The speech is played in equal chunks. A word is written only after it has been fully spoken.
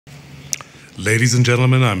Ladies and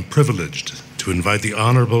gentlemen, I'm privileged to invite the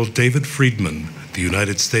Honorable David Friedman, the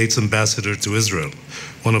United States Ambassador to Israel,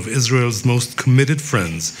 one of Israel's most committed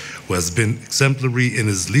friends who has been exemplary in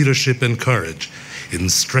his leadership and courage in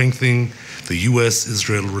strengthening the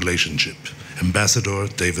U.S.-Israel relationship. Ambassador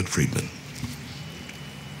David Friedman.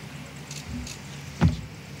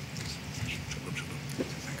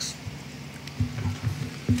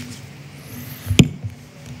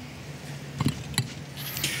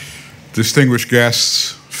 Distinguished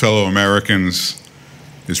guests, fellow Americans,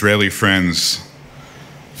 Israeli friends,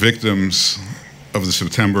 victims of the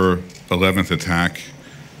September 11th attack,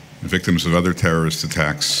 victims of other terrorist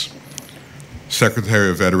attacks, Secretary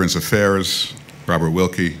of Veterans Affairs, Robert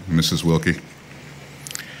Wilkie, Mrs. Wilkie,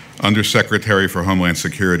 Undersecretary for Homeland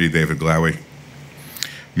Security, David Glawi,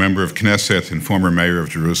 Member of Knesset and former Mayor of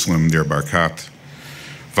Jerusalem, Nir Barkat,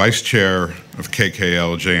 Vice Chair of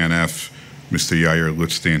KKL-JNF, Mr. Yair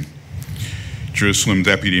Lutstein, Jerusalem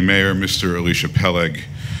Deputy Mayor, Mr. Elisha Peleg,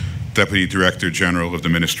 Deputy Director General of the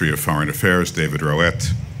Ministry of Foreign Affairs, David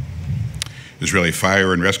Roet, Israeli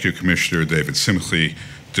Fire and Rescue Commissioner, David Simchi,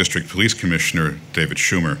 District Police Commissioner, David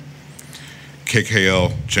Schumer,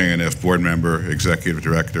 KKL JNF Board Member, Executive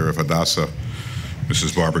Director of Hadassah,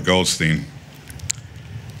 Mrs. Barbara Goldstein.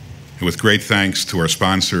 And with great thanks to our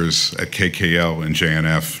sponsors at KKL and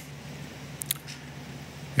JNF.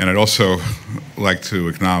 And I'd also like to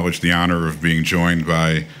acknowledge the honor of being joined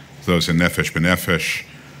by those in Nefesh B'Nefesh,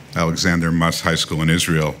 Alexander Muss High School in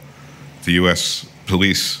Israel, the U.S.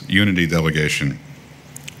 Police Unity Delegation,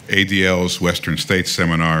 ADL's Western States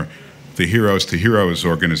Seminar, the Heroes to Heroes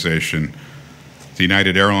organization, the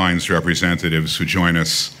United Airlines representatives who join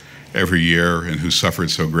us every year and who suffered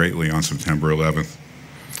so greatly on September 11th,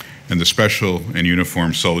 and the special and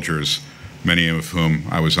uniformed soldiers, many of whom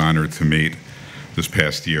I was honored to meet this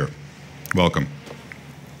past year. Welcome.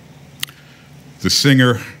 The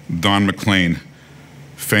singer Don McLean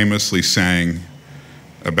famously sang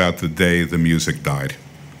about the day the music died.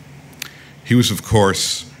 He was, of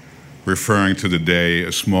course, referring to the day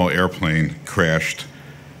a small airplane crashed,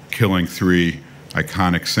 killing 3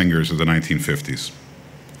 iconic singers of the 1950s.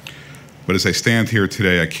 But as I stand here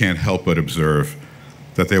today, I can't help but observe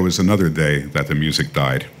that there was another day that the music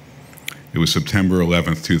died. It was September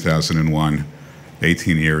 11th, 2001,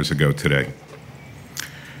 18 years ago today.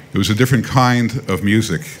 It was a different kind of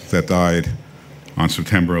music that died on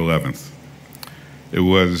September 11th. It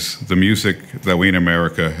was the music that we in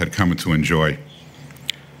America had come to enjoy,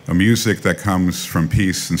 a music that comes from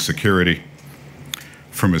peace and security,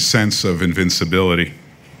 from a sense of invincibility,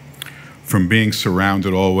 from being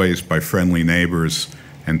surrounded always by friendly neighbors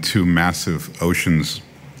and 2 massive oceans,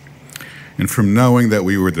 and from knowing that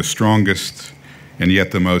we were the strongest and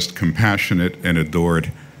yet the most compassionate and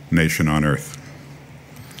adored nation on earth.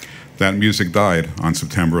 That music died on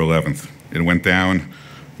September 11th. It went down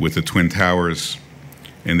with the Twin Towers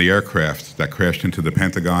and the aircraft that crashed into the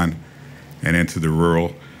Pentagon and into the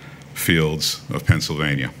rural fields of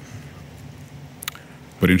Pennsylvania.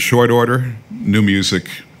 But in short order, new music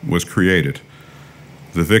was created.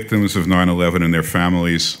 The victims of 9/11 and their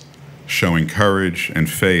families, showing courage and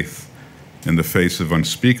faith in the face of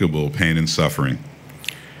unspeakable pain and suffering,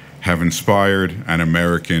 have inspired an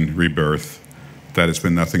American rebirth that has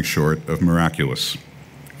been nothing short of miraculous.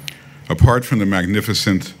 Apart from the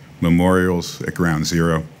magnificent memorials at Ground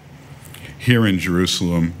Zero, here in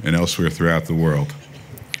Jerusalem and elsewhere throughout the world,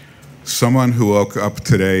 someone who woke up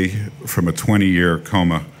today from a 20-year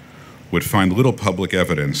coma would find little public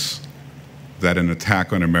evidence that an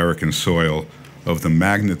attack on American soil of the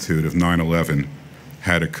magnitude of 9/11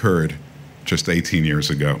 had occurred just 18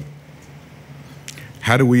 years ago.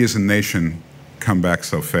 How do we as a nation come back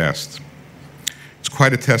so fast? It's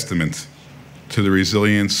quite a testament to the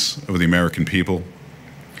resilience of the American people,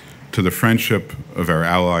 to the friendship of our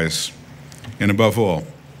allies, and above all,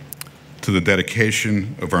 to the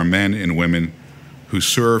dedication of our men and women who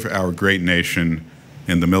serve our great nation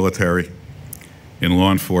in the military, in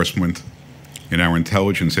law enforcement, in our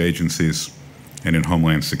intelligence agencies, and in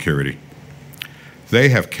Homeland Security. They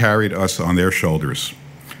have carried us on their shoulders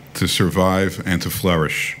to survive and to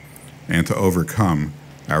flourish and to overcome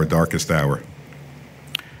our darkest hour.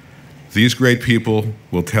 These great people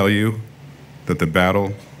will tell you that the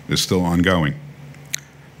battle is still ongoing,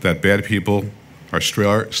 that bad people are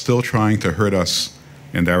still trying to hurt us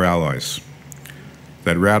and our allies,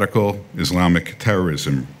 that radical Islamic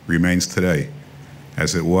terrorism remains today,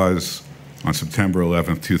 as it was on September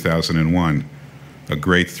 11th, 2001, a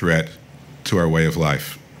great threat to our way of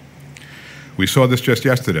life. We saw this just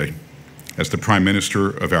yesterday as the Prime Minister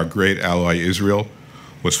of our great ally Israel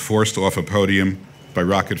was forced off a podium by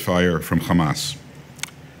rocket fire from Hamas.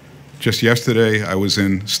 Just yesterday, I was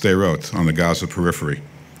in Sderot on the Gaza periphery,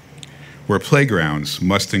 where playgrounds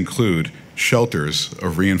must include shelters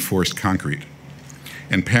of reinforced concrete,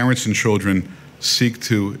 and parents and children seek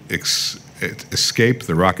to escape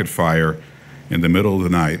the rocket fire in the middle of the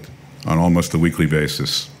night on almost a weekly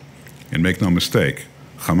basis. And make no mistake,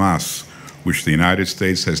 Hamas, which the United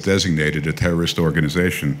States has designated a terrorist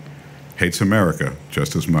organization, hates America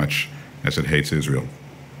just as much as it hates Israel.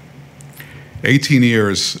 18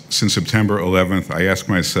 years since September 11th, I asked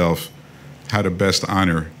myself how to best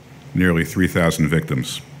honor nearly 3,000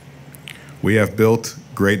 victims. We have built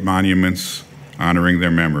great monuments honoring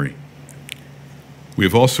their memory. We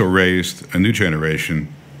have also raised a new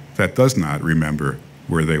generation that does not remember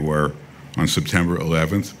where they were on September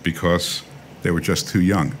 11th because they were just too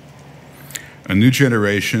young. A new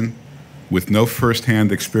generation with no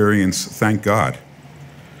firsthand experience, thank God,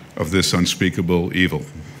 of this unspeakable evil.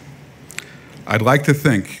 I'd like to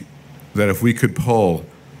think that if we could poll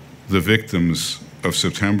the victims of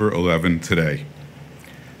September 11 today,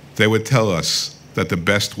 they would tell us that the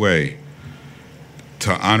best way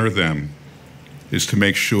to honor them is to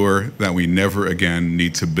make sure that we never again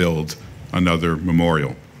need to build another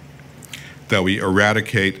memorial, that we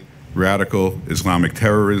eradicate radical Islamic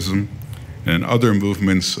terrorism and other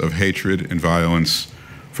movements of hatred and violence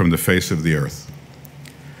from the face of the earth,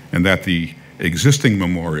 and that the existing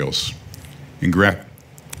memorials in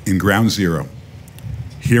Ground Zero,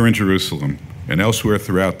 here in Jerusalem and elsewhere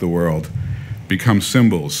throughout the world, become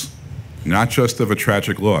symbols not just of a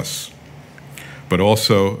tragic loss, but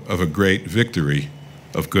also of a great victory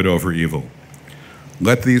of good over evil.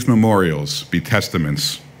 Let these memorials be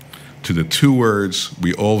testaments to the two words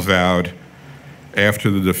we all vowed after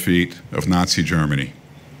the defeat of Nazi Germany: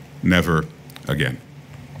 never again.